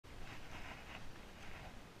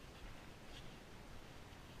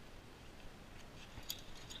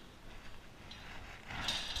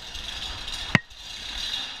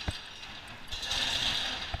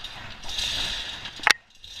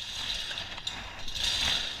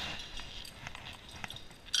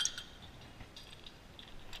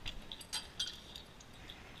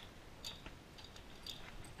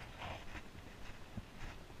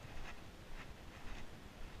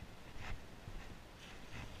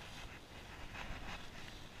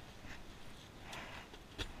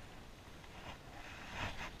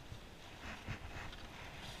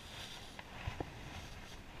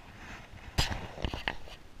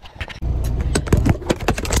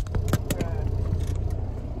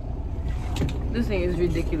This thing is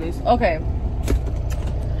ridiculous. Okay.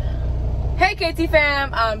 Hey KT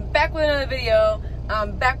fam, I'm back with another video.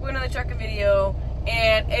 I'm back with another trucking video,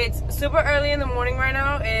 and it's super early in the morning right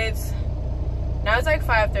now. Now it's like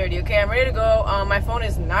 5:30. Okay, I'm ready to go. My phone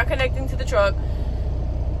is not connecting to the truck,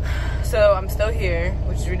 so I'm still here,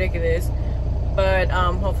 which is ridiculous. But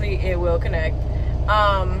hopefully it will connect.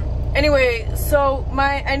 Anyway, so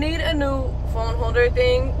I need a new phone holder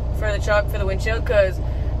thing for the truck, for the windshield, because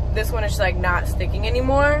this one is like not sticking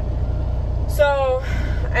anymore. So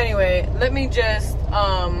anyway, let me just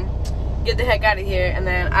get the heck out of here, and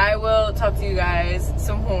then I will talk to you guys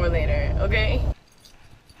some more later, okay?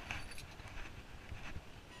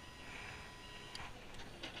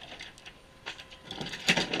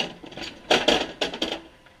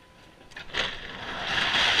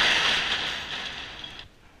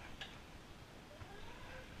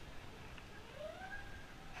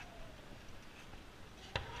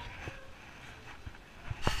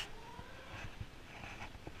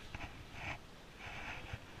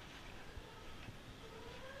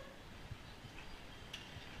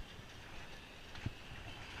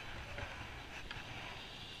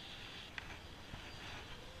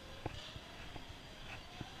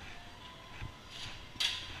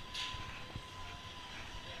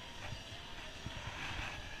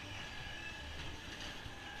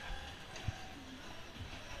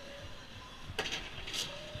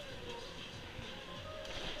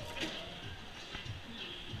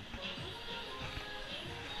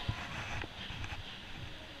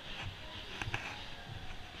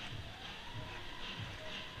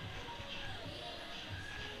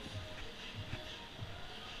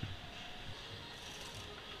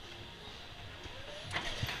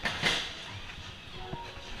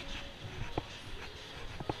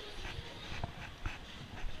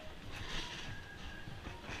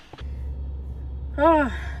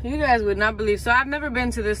 Oh, you guys would not believe. So I've never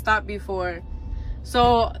been to this stop before.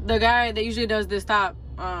 So the guy that usually does this stop,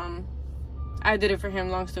 I did it for him,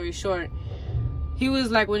 long story short. He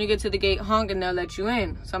was like, when you get to the gate, honk and they'll let you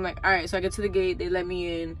in. So I'm like, all right. So I get to the gate, they let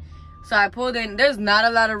me in. So I pulled in. There's not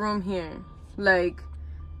a lot of room here. Like,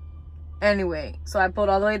 anyway. So I pulled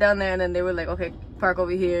all the way down there, and then they were like, okay, park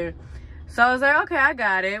over here. So I was like, okay, I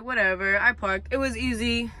got it, whatever. I parked. It was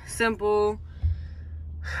easy, simple.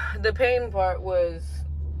 The pain part was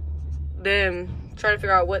them trying to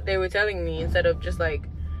figure out what they were telling me instead of just like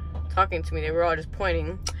talking to me. They were all just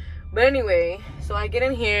pointing. But anyway, so I get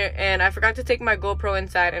in here, and I forgot to take my GoPro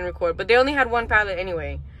inside and record, but they only had one pallet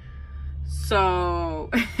anyway.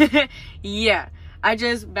 So yeah, I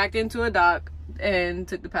just backed into a dock and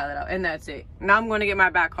took the pallet out, and that's it. Now I'm going to get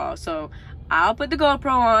my back haul, so I'll put the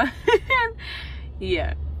GoPro on.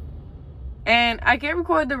 Yeah. And I can't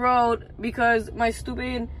record the road because my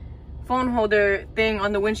stupid phone holder thing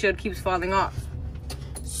on the windshield keeps falling off.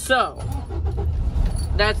 So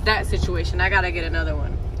that's that situation. I gotta get another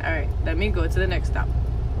one. All right, let me go to the next stop.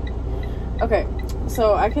 Okay,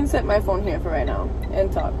 so I can set my phone here for right now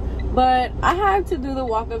and talk, but I had to do the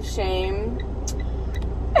walk of shame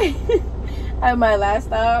at my last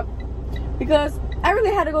stop because I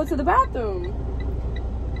really had to go to the bathroom.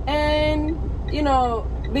 And you know,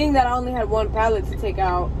 being that I only had one pallet to take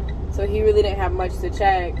out, so he really didn't have much to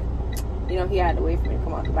check, you know, he had to wait for me to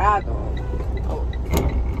come out the bathroom. Oh.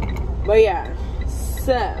 But yeah,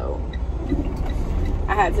 so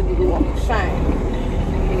I had to do the walk of shame.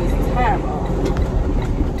 It was terrible.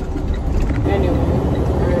 Anyway,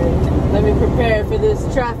 alright, let me prepare for this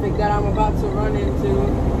traffic that I'm about to run into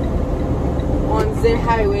on the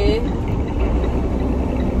highway.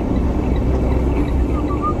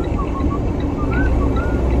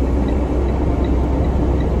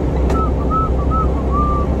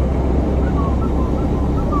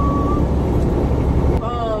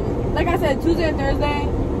 Tuesday and Thursday,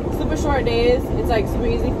 super short days. It's like super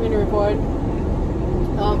easy for me to record.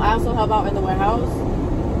 I also help out in the warehouse,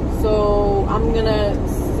 so I'm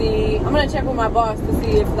gonna check with my boss to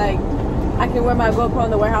see if like I can wear my GoPro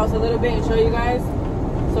in the warehouse a little bit and show you guys,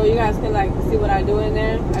 so you guys can like see what I do in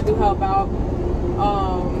there. I do help out.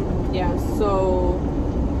 Yeah, so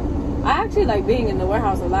I actually like being in the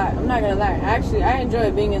warehouse a lot. I'm not gonna lie. I enjoy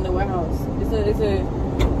being in the warehouse. It's a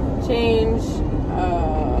change.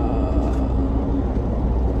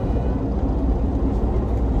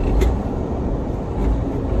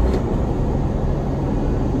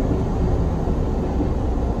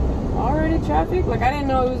 Traffic, like I didn't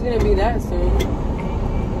know it was gonna be that soon. I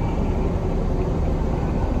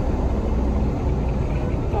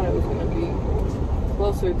thought it was gonna be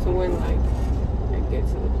closer to when like I get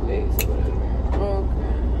to the place or whatever.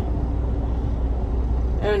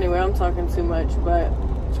 Okay. Anyway, I'm talking too much, but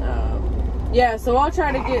Yeah, so I'll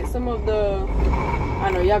try to get some of the,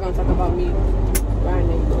 I know y'all gonna talk about me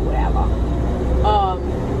grinding, but whatever.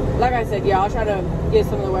 Like I said, yeah, I'll try to get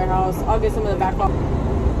some of the warehouse. I'll get some of the backlog.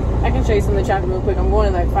 I can show you some of the traffic real quick. I'm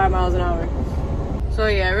going like 5 miles an hour. So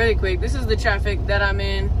yeah, really quick, this is the traffic that I'm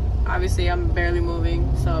in. Obviously, I'm barely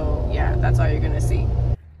moving, so yeah, that's all you're gonna see.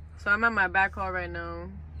 So I'm at my backhaul right now.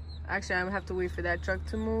 Actually, I'm gonna have to wait for that truck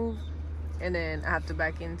to move, and then I have to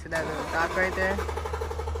back into that little dock right there.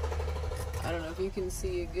 I don't know if you can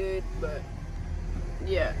see it good, but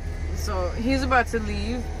yeah. So he's about to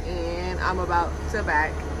leave, and I'm about to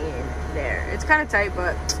back in there. It's kind of tight,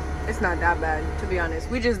 but it's not that bad, to be honest.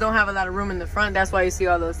 We just don't have a lot of room in the front. That's why you see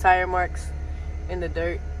all those tire marks in the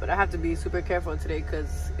dirt. But I have to be super careful today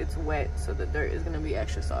because it's wet, so the dirt is gonna be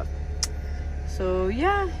extra soft. So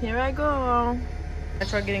yeah, here I go. My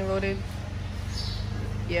truck getting loaded.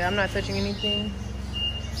 Yeah, I'm not touching anything.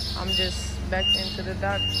 I'm just backed into the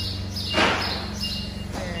dock,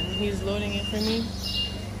 and he's loading it for me,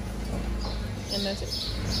 and that's it.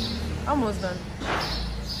 Almost done.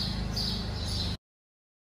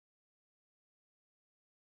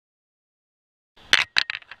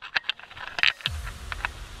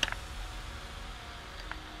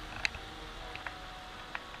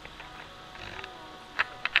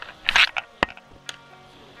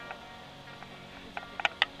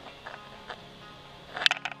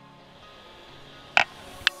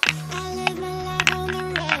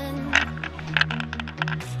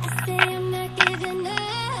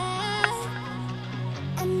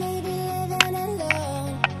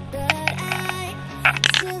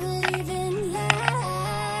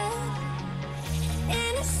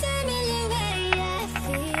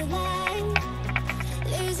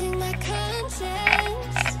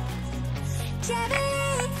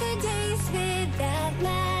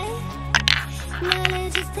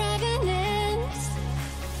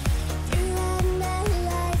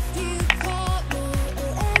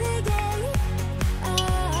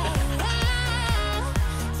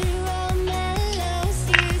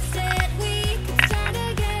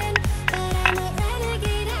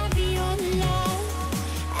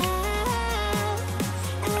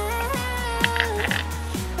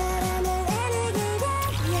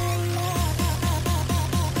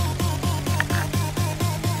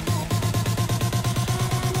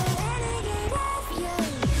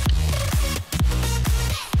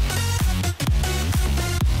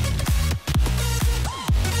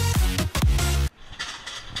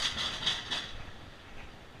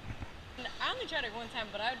 Tried it one time,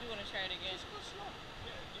 but I do want to try it again.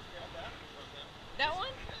 That one?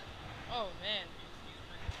 Oh man.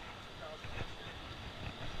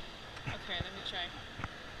 Okay, let me try.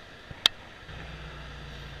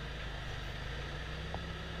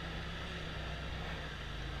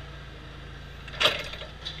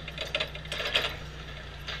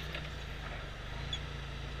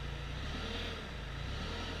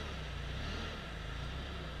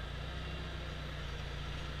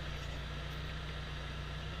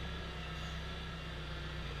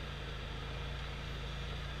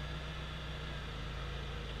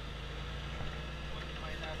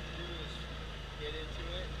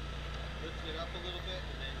 Up a little bit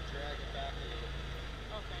and then drag it back a little.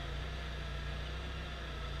 Okay.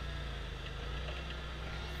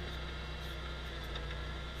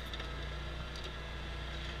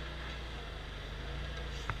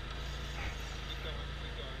 Keep going.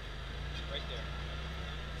 Right there.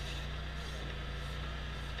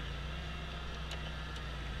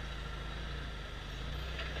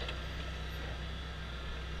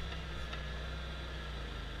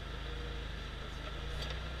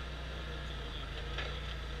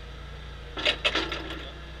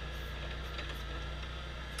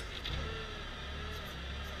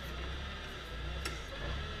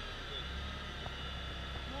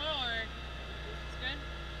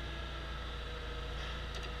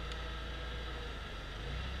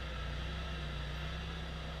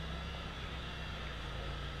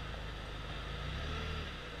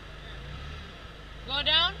 Go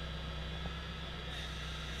down.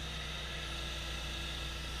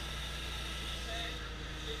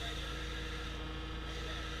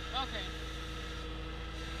 Okay.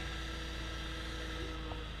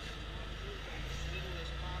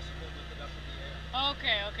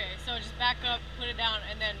 Okay, okay. So just back up, put it down,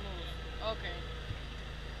 and then move. Okay.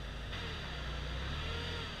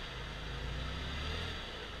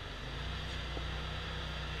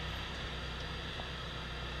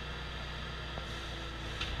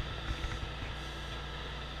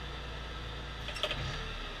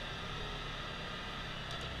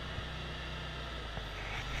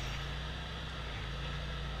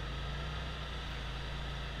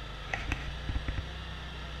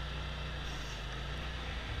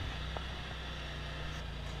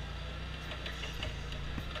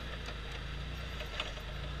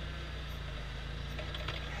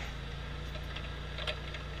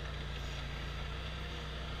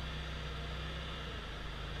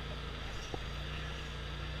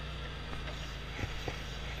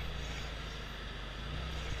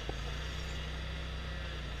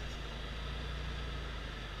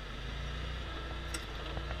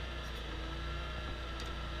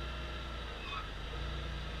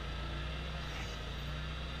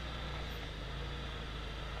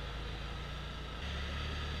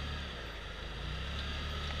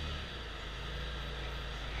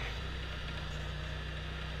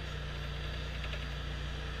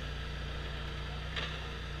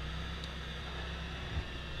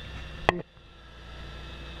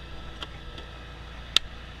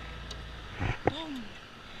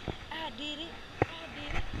 I did it.